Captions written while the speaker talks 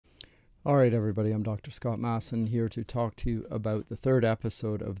All right, everybody, I'm Dr. Scott Masson here to talk to you about the third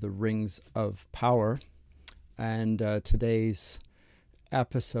episode of the Rings of Power. And today's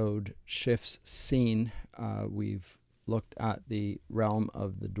episode shifts scene. We've looked at the realm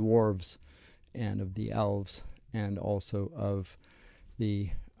of the dwarves and of the elves and also of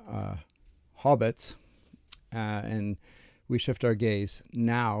the hobbits. And we shift our gaze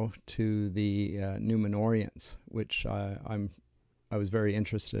now to the Numenorians, which I was very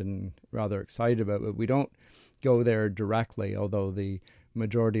interested and rather excited about, but we don't go there directly, although the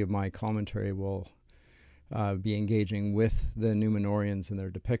majority of my commentary will be engaging with the Numenorians and their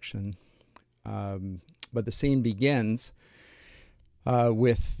depiction. But the scene begins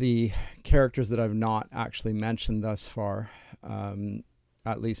with the characters that I've not actually mentioned thus far,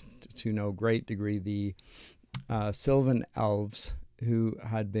 at least to no great degree, the Sylvan Elves, who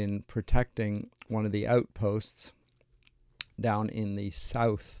had been protecting one of the outposts down in the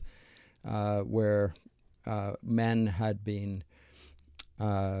south, where men had been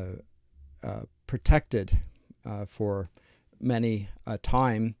protected for many a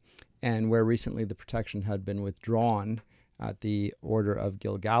time, and where recently the protection had been withdrawn at the order of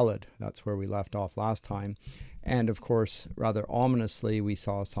Gil-galad. That's where we left off last time. And of course, rather ominously, we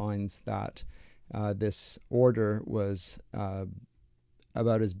saw signs that this order was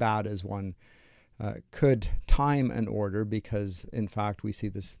about as bad as one could time an order, because in fact we see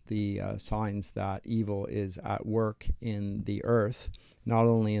the signs that evil is at work in the earth, not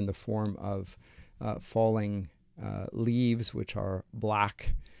only in the form of falling leaves, which are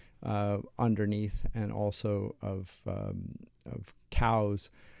black underneath, and also of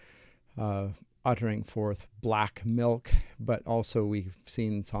cows uttering forth black milk, but also we've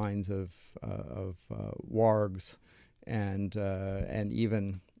seen signs of wargs and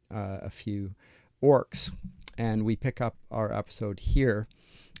even a few orcs. And we pick up our episode here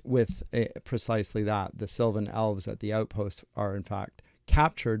with precisely that. The Sylvan Elves at the outpost are in fact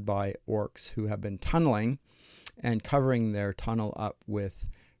captured by orcs who have been tunneling and covering their tunnel up with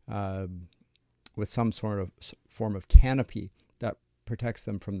some sort of form of canopy that protects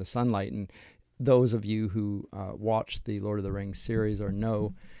them from the sunlight. And those of you who watch the Lord of the Rings series or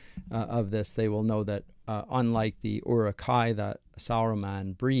know of this, they will know that unlike the Uruk-hai that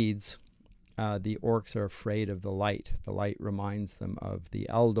Sauron breeds, the orcs are afraid of the light. The light reminds them of the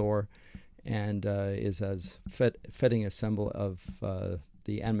Eldor and is as fitting a symbol of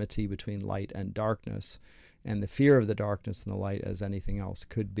the enmity between light and darkness, and the fear of the darkness and the light as anything else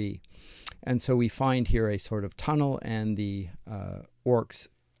could be. And so we find here a sort of tunnel, and the orcs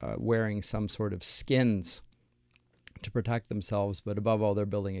wearing some sort of skins to protect themselves, but above all they're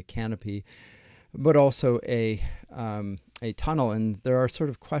building a canopy, but also a tunnel. And there are sort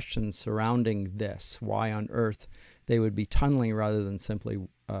of questions surrounding this, why on earth they would be tunneling rather than simply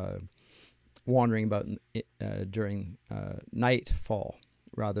wandering about during nightfall,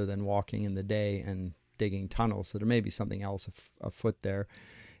 rather than walking in the day and digging tunnels. So there may be something else afoot there.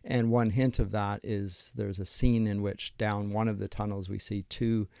 And one hint of that is there's a scene in which down one of the tunnels we see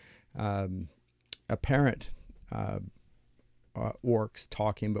two apparent orcs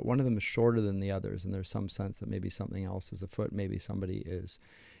talking, but one of them is shorter than the others, and there's some sense that maybe something else is afoot. Maybe somebody is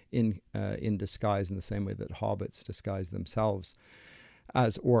in disguise, in the same way that hobbits disguise themselves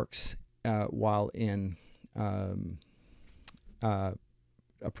as orcs while in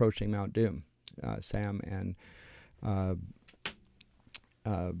approaching Mount Doom, Sam and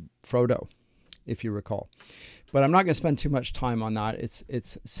Frodo, if you recall. But I'm not going to spend too much time on that.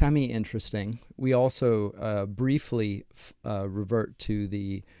 It's semi-interesting. We also briefly revert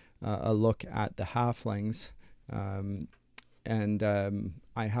to a look at the halflings, and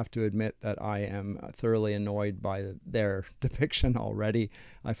I have to admit that I am thoroughly annoyed by their depiction already.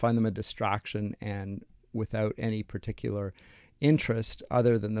 I find them a distraction, and without any particular interest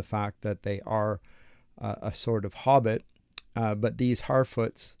other than the fact that they are a sort of hobbit. But these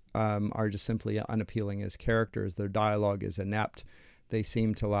Harfoots are just simply unappealing as characters. Their dialogue is inept. They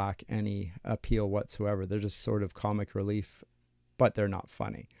seem to lack any appeal whatsoever. They're just sort of comic relief, but they're not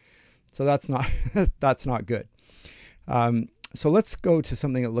funny. So that's not that's not good. So let's go to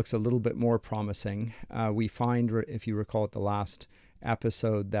something that looks a little bit more promising. We find, if you recall at the last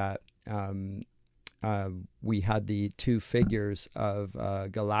episode, that we had the two figures of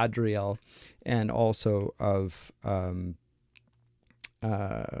Galadriel and also of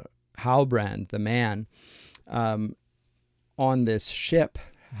Halbrand, the man, on this ship,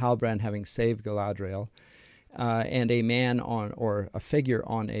 Halbrand having saved Galadriel, and a man or a figure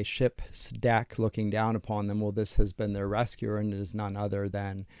on a ship's deck looking down upon them. Well, this has been their rescuer, and it is none other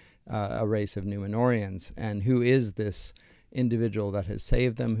than a race of Numenorians. And who is this individual that has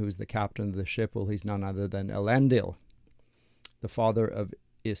saved them, who's the captain of the ship. Well, he's none other than Elendil, the father of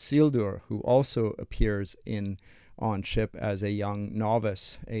Isildur, who also appears on ship as a young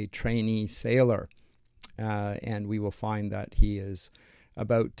novice, a trainee sailor. And we will find that he is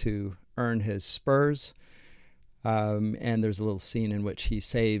about to earn his spurs. And there's a little scene in which he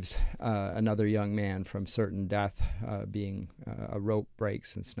saves another young man from certain death, being a rope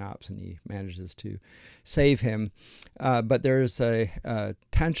breaks and snaps, and he manages to save him. But there's a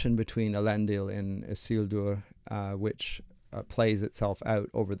tension between Elendil and Isildur, which plays itself out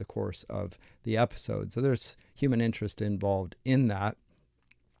over the course of the episode. So there's human interest involved in that.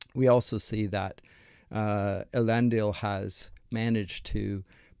 We also see that Elendil has managed to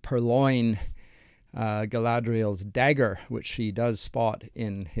purloin Galadriel's dagger, which she does spot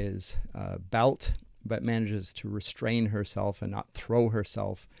in his belt, but manages to restrain herself and not throw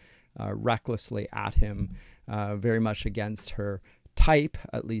herself recklessly at him, very much against her type,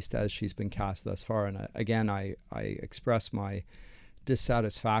 at least as she's been cast thus far. And again, I express my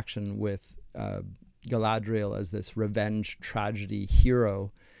dissatisfaction with Galadriel as this revenge tragedy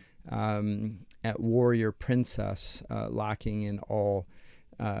hero, at warrior princess, lacking in all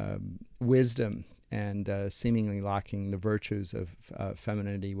wisdom and seemingly lacking the virtues of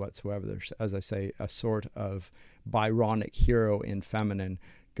femininity whatsoever. There's, as I say, a sort of Byronic hero in feminine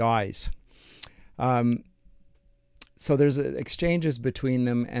guise. So there's exchanges between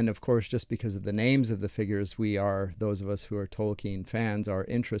them, and of course, just because of the names of the figures, those of us who are Tolkien fans, are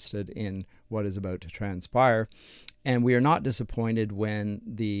interested in what is about to transpire. And we are not disappointed when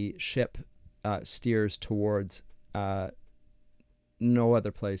the ship steers towards no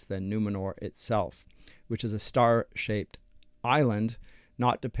other place than Numenor itself, which is a star-shaped island,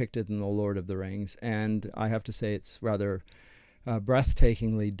 not depicted in The Lord of the Rings. And I have to say it's rather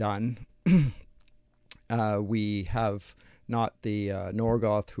breathtakingly done. We have not the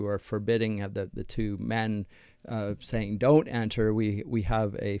Norgoth who are forbidding the two men saying don't enter. We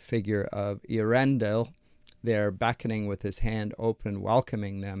have a figure of Elendil there beckoning with his hand open,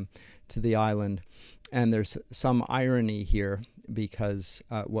 welcoming them to the island. And there's some irony here, because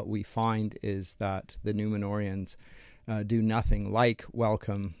what we find is that the Numenorians do nothing like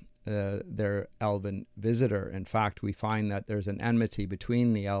welcome their elven visitor. In fact, we find that there's an enmity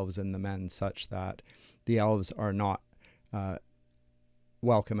between the elves and the men, such that the elves are not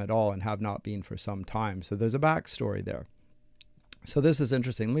welcome at all and have not been for some time. So there's a backstory there. So this is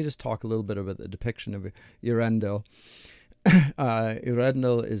interesting. Let me just talk a little bit about the depiction of Elendil.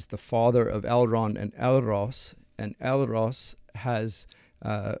 Elendil is the father of Elrond and Elros, and Elros has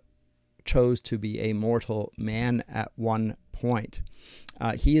chose to be a mortal man at one point.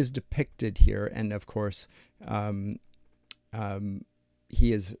 He is depicted here, and of course, he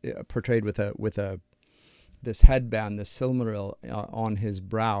is portrayed with this headband, the Silmaril, on his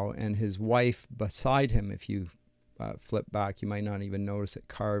brow, and his wife beside him. If you flip back, you might not even notice it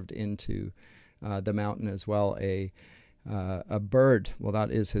carved into the mountain as well. A bird. Well, that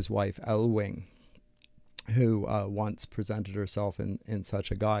is his wife, Elwing, who once presented herself in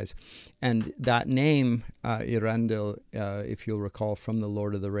such a guise. And that name, Elendil, if you'll recall from The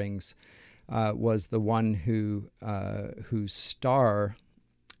Lord of the Rings, was the one whose star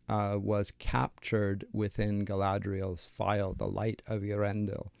was captured within Galadriel's phial, the light of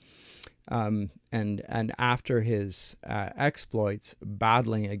Elendil. And after his exploits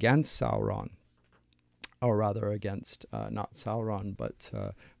battling against Sauron, or rather against not Sauron, but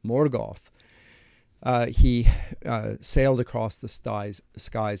Morgoth, he sailed across the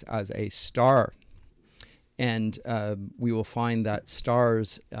skies as a star. And we will find that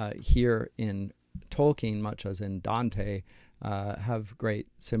stars here in Tolkien, much as in Dante, have great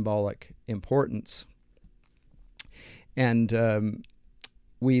symbolic importance. And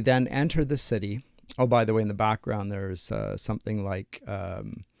we then enter the city. Oh, by the way, in the background, there's something like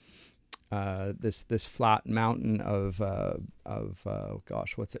this flat mountain of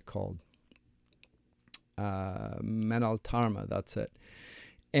gosh, what's it called? Menaltarma, that's it.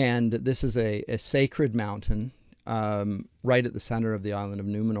 And this is a sacred mountain right at the center of the island of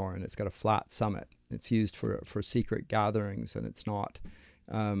Numenor, and it's got a flat summit. It's used for secret gatherings, and it's not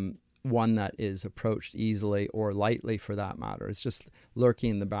one that is approached easily or lightly, for that matter. It's just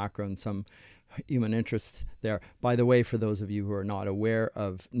lurking in the background, some human interest there. By the way, for those of you who are not aware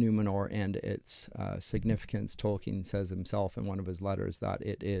of Numenor and its significance, Tolkien says himself in one of his letters that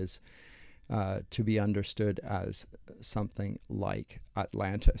it is to be understood as something like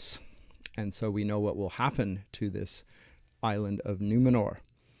Atlantis. And so we know what will happen to this island of Numenor.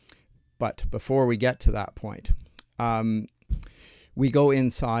 But before we get to that point, we go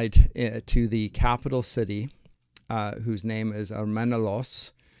inside to the capital city, whose name is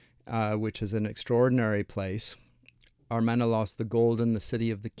Armenelos, which is an extraordinary place. Armenelos, the golden, the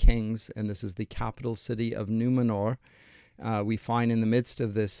city of the kings, and this is the capital city of Numenor. We find in the midst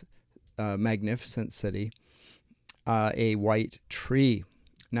of this magnificent city a white tree.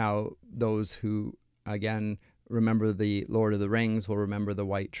 Now, those who, again, remember the Lord of the Rings will remember the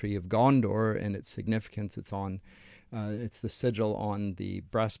white tree of Gondor and its significance. It's the sigil on the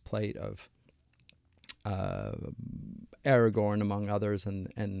breastplate of Aragorn, among others,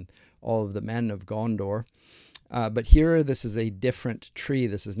 and all of the men of Gondor. But here, this is a different tree.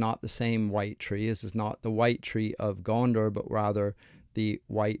 This is not the same white tree. This is not the white tree of Gondor, but rather the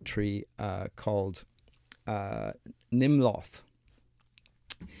white tree called Nimloth.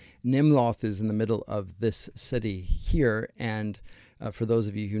 Nimloth is in the middle of this city here, and for those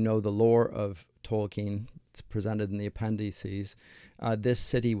of you who know the lore of Tolkien, it's presented in the appendices, this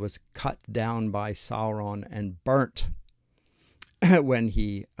city was cut down by Sauron and burnt when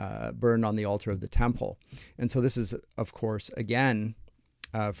he burned on the altar of the temple. And so this is, of course, again,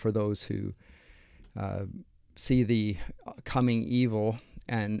 for those who see the coming evil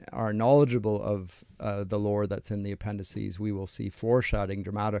and are knowledgeable of the lore that's in the appendices, we will see foreshadowing,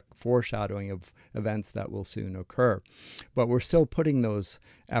 dramatic foreshadowing of events that will soon occur. But we're still putting those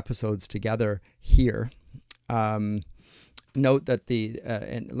episodes together here. Note that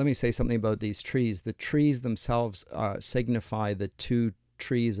and let me say something about these trees. The trees themselves signify the two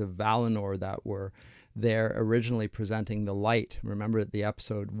trees of Valinor that were there originally presenting the light. Remember at the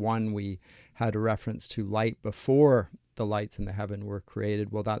episode 1 we had a reference to light before the lights in the heaven were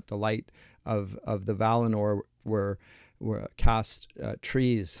created. Well, that the light of the Valinor were cast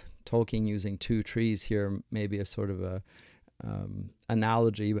trees. Tolkien using two trees here, maybe a sort of a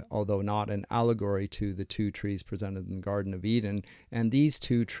analogy, although not an allegory, to the two trees presented in the Garden of Eden. And these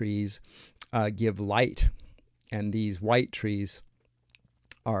two trees give light, and these white trees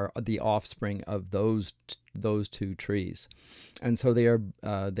are the offspring of those two trees. And so they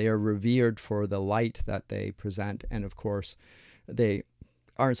are revered for the light that they present, and of course they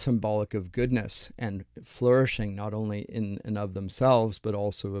are symbolic of goodness and flourishing, not only in and of themselves, but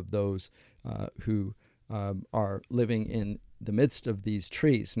also of those who are living in the midst of these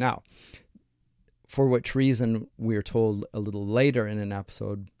trees. Now, for which reason we're told a little later in an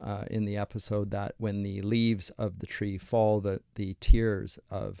episode, that when the leaves of the tree fall, that the tears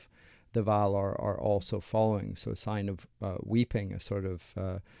of the Valar are also following. So a sign of weeping, a sort of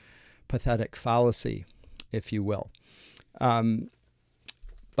pathetic fallacy, if you will.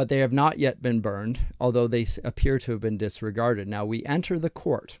 But they have not yet been burned, although they appear to have been disregarded. Now we enter the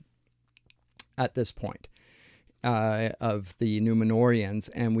court at this point of the Numenorians,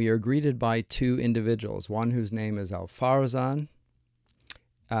 and we are greeted by two individuals, one whose name is Alfarazan,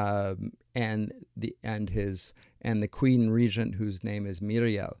 and the Queen Regent, whose name is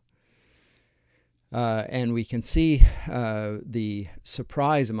Miriel. And we can see the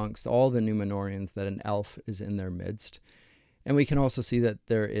surprise amongst all the Numenorians that an elf is in their midst. And we can also see that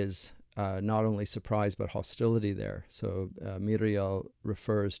there is not only surprise but hostility there. So Miriel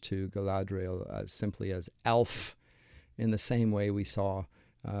refers to Galadriel simply as elf, in the same way we saw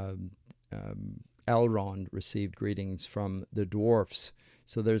Elrond received greetings from the dwarfs.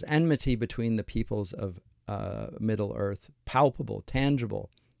 So there's enmity between the peoples of Middle-earth, palpable,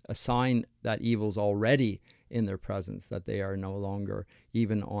 tangible, a sign that evil's already in their presence, that they are no longer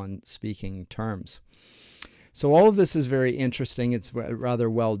even on speaking terms. So all of this is very interesting. It's rather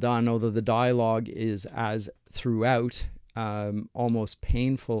well done, although the dialogue is, as throughout, almost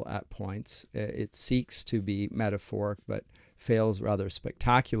painful at points. It seeks to be metaphoric, but fails rather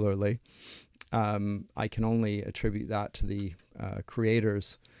spectacularly. I can only attribute that to the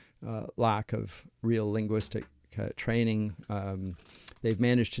creators' lack of real linguistic training. They've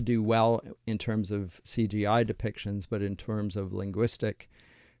managed to do well in terms of CGI depictions, but in terms of linguistic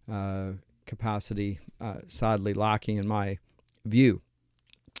capacity, sadly lacking in my view.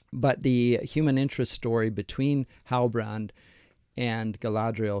 But the human interest story between Halbrand and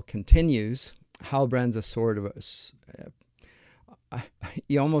Galadriel continues. Halbrand's a sort of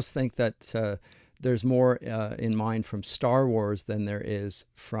you almost think that there's more in mind from Star Wars than there is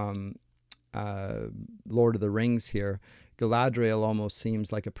from Lord of the Rings here. Galadriel almost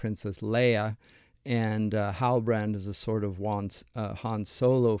seems like a Princess Leia, and Halbrand is a sort of Han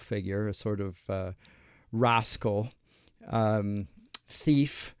Solo figure, a sort of rascal,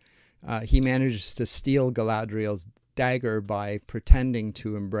 thief. He manages to steal Galadriel's dagger by pretending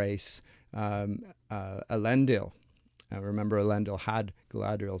to embrace Elendil. Remember, Elendil had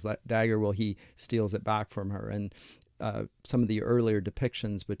Galadriel's dagger. Well, he steals it back from her. And some of the earlier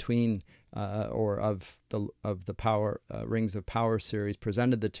depictions between or of the power Rings of Power series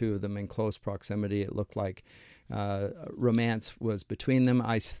presented the two of them in close proximity. It looked like romance was between them.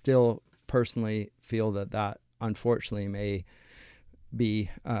 I still personally feel that unfortunately may be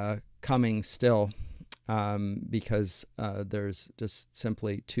coming still, because there's just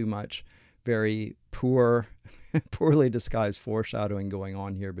simply too much very poorly disguised foreshadowing going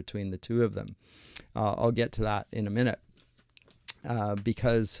on here between the two of them. I'll get to that in a minute,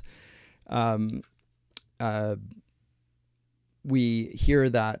 because we hear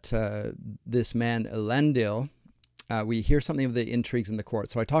that this man Elendil, we hear something of the intrigues in the court.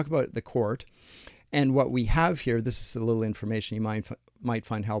 So I talk about the court, and what we have here, this is a little information you might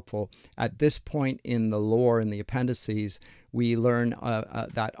find helpful. At this point in the lore, in the appendices, we learn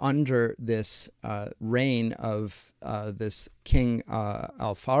that under this reign of this King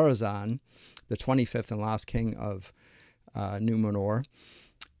Alpharazan, the 25th and last king of Numenor,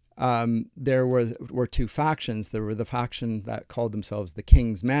 there were two factions. There were the faction that called themselves the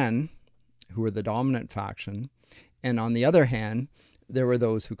King's Men, who were the dominant faction, and on the other hand, there were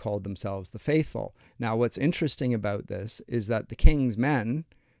those who called themselves the Faithful. Now, what's interesting about this is that the King's Men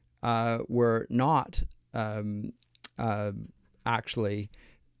were not actually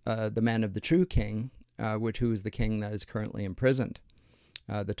the men of the true king, who is the king that is currently imprisoned,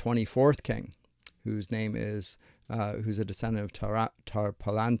 the 24th king, whose name is, who's a descendant of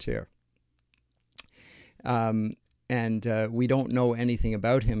Palantir. And we don't know anything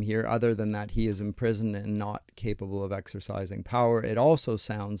about him here other than that he is imprisoned and not capable of exercising power. It also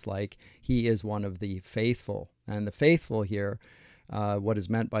sounds like he is one of the faithful. And the faithful here, what is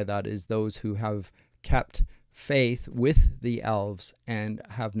meant by that is those who have kept faith with the elves and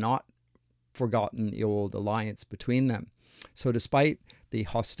have not forgotten the old alliance between them. So despite the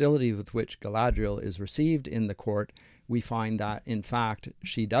hostility with which Galadriel is received in the court, we find that, in fact,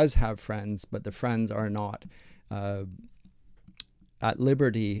 she does have friends, but the friends are not at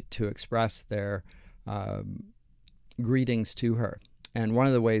liberty to express their greetings to her. And one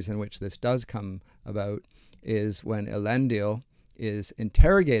of the ways in which this does come about is when Elendil is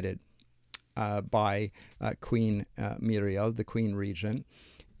interrogated by Queen Miriel, the Queen Regent,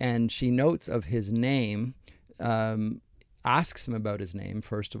 and she notes of his name, asks him about his name,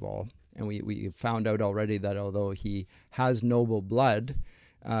 first of all. And we found out already that although he has noble blood,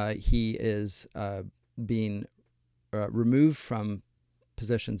 he is being removed from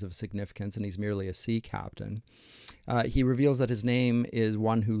positions of significance, and he's merely a sea captain. He reveals that his name is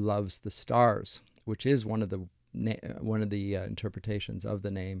one who loves the stars, which is one of the interpretations of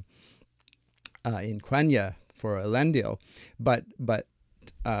the name in Quenya for Elendil. But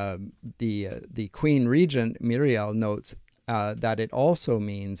the Queen Regent Miriel notes that it also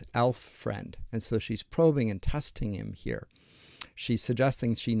means elf friend, and so she's probing and testing him here. She's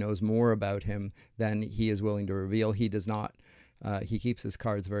suggesting she knows more about him than he is willing to reveal. He does not. He keeps his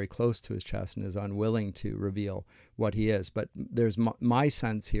cards very close to his chest and is unwilling to reveal what he is. But there's my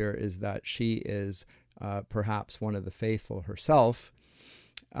sense here is that she is perhaps one of the faithful herself,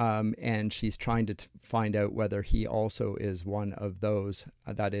 and she's trying to find out whether he also is one of those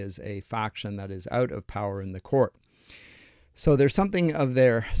that is a faction that is out of power in the court. So there's something of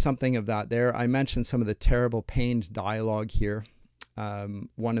that there. I mentioned some of the terrible pained dialogue here.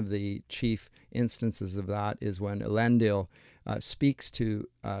 One of the chief instances of that is when Elendil speaks to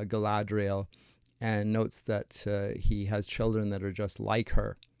Galadriel and notes that he has children that are just like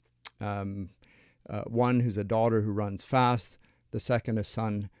her. One who's a daughter who runs fast, the second a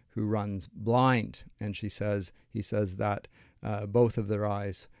son who runs blind. And he says that both of their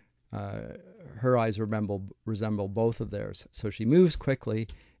eyes, her eyes resemble both of theirs. So she moves quickly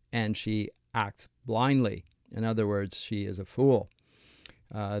and she acts blindly. In other words, she is a fool.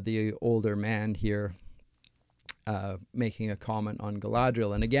 The older man here making a comment on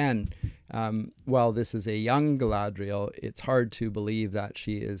Galadriel. And again, while this is a young Galadriel, it's hard to believe that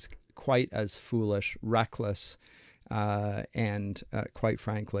she is quite as foolish, reckless, and quite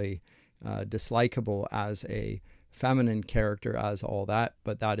frankly, dislikable as a feminine character as all that,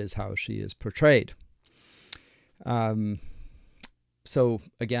 but that is how she is portrayed. So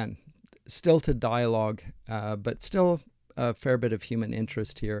again, stilted dialogue, but still a fair bit of human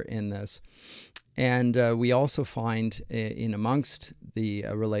interest here in this. And we also find in amongst the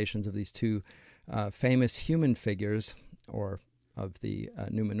relations of these two famous human figures, or of the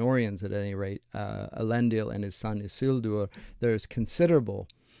Numenorians at any rate, Elendil and his son Isildur, there's considerable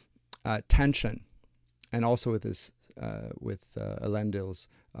tension, and also with Elendil's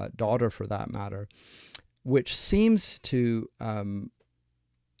daughter for that matter, which seems to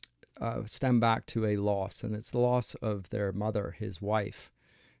stem back to a loss, and it's the loss of their mother, his wife.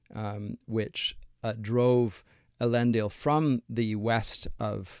 which drove Elendil from the west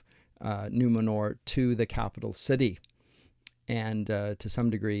of Numenor to the capital city. And to some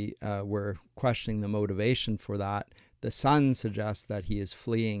degree, we're questioning the motivation for that. The son suggests that he is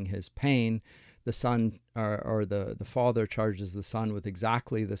fleeing his pain. The son, or the father, charges the son with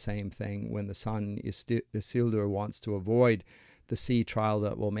exactly the same thing when the son, Isildur, wants to avoid the sea trial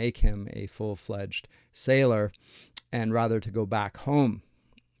that will make him a full-fledged sailor, and rather to go back home.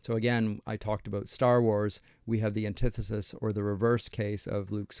 So again, I talked about Star Wars. We have the antithesis, or the reverse case,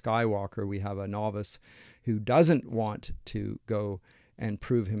 of Luke Skywalker. We have a novice who doesn't want to go and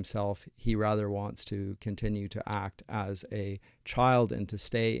prove himself. He rather wants to continue to act as a child and to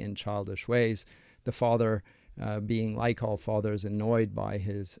stay in childish ways. The father, being like all fathers, annoyed by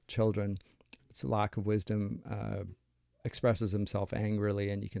his children, it's a lack of wisdom, expresses himself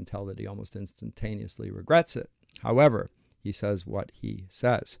angrily, and you can tell that he almost instantaneously regrets it. However, he says what he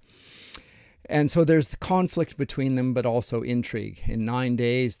says. And so there's the conflict between them, but also intrigue. In 9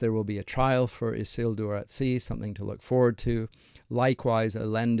 days, there will be a trial for Isildur at sea, something to look forward to. Likewise,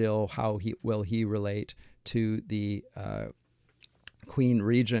 Elendil, how will he relate to the Queen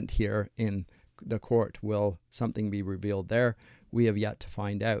Regent here in the court? Will something be revealed there? We have yet to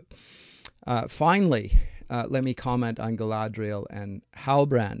find out. Finally, let me comment on Galadriel and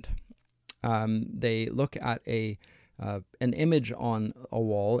Halbrand. They look at an image on a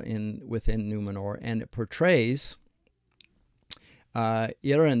wall within Numenor, and it portrays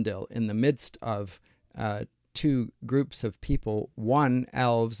Elendil in the midst of two groups of people, one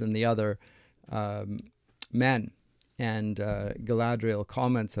elves and the other men. And Galadriel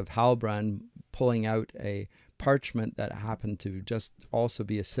comments of Halbrand pulling out a parchment that happened to just also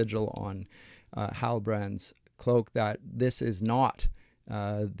be a sigil on Halbrand's cloak, that this is not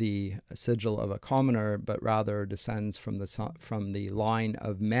the sigil of a commoner, but rather descends from the line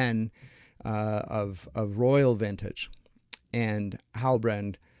of men of royal vintage. And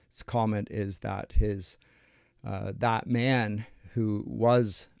Halbrand's comment is that that man who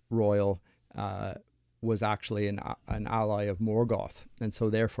was royal was actually an ally of Morgoth, and so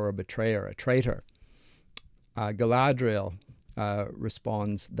therefore a betrayer, a traitor. Galadriel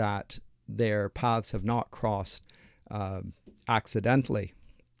responds that their paths have not crossed accidentally.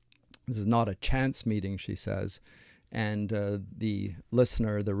 This is not a chance meeting, she says. And the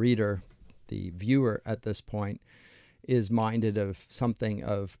listener, the reader, the viewer at this point is minded of something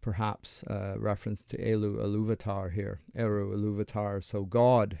of perhaps reference to Eru Ilúvatar here. Eru Ilúvatar, so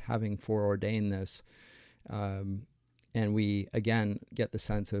God having foreordained this. And we again get the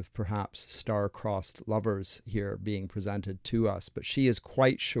sense of perhaps star-crossed lovers here being presented to us. But she is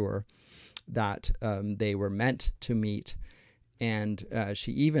quite sure that they were meant to meet. And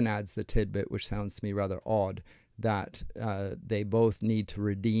she even adds the tidbit, which sounds to me rather odd, that they both need to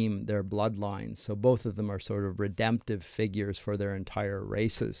redeem their bloodlines. So both of them are sort of redemptive figures for their entire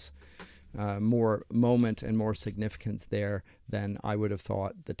races. More moment and more significance there than I would have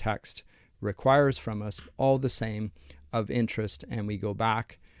thought the text requires from us. All the same, of interest. And we go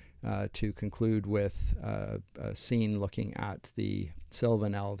back to conclude with a scene looking at the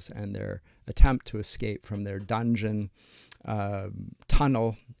Sylvan Elves and their attempt to escape from their dungeon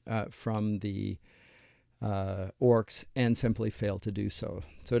tunnel from the orcs, and simply fail to do so.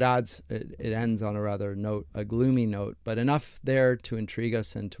 So it ends on a rather a gloomy note, but enough there to intrigue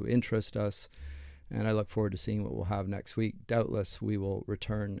us and to interest us. And I look forward to seeing what we'll have next week. Doubtless we will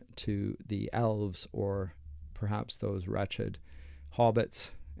return to the elves, or perhaps those wretched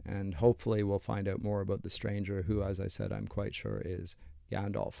hobbits, and hopefully we'll find out more about the stranger who, as I said, I'm quite sure is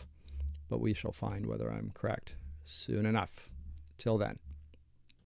Gandalf. But we shall find whether I'm correct soon enough. Till then.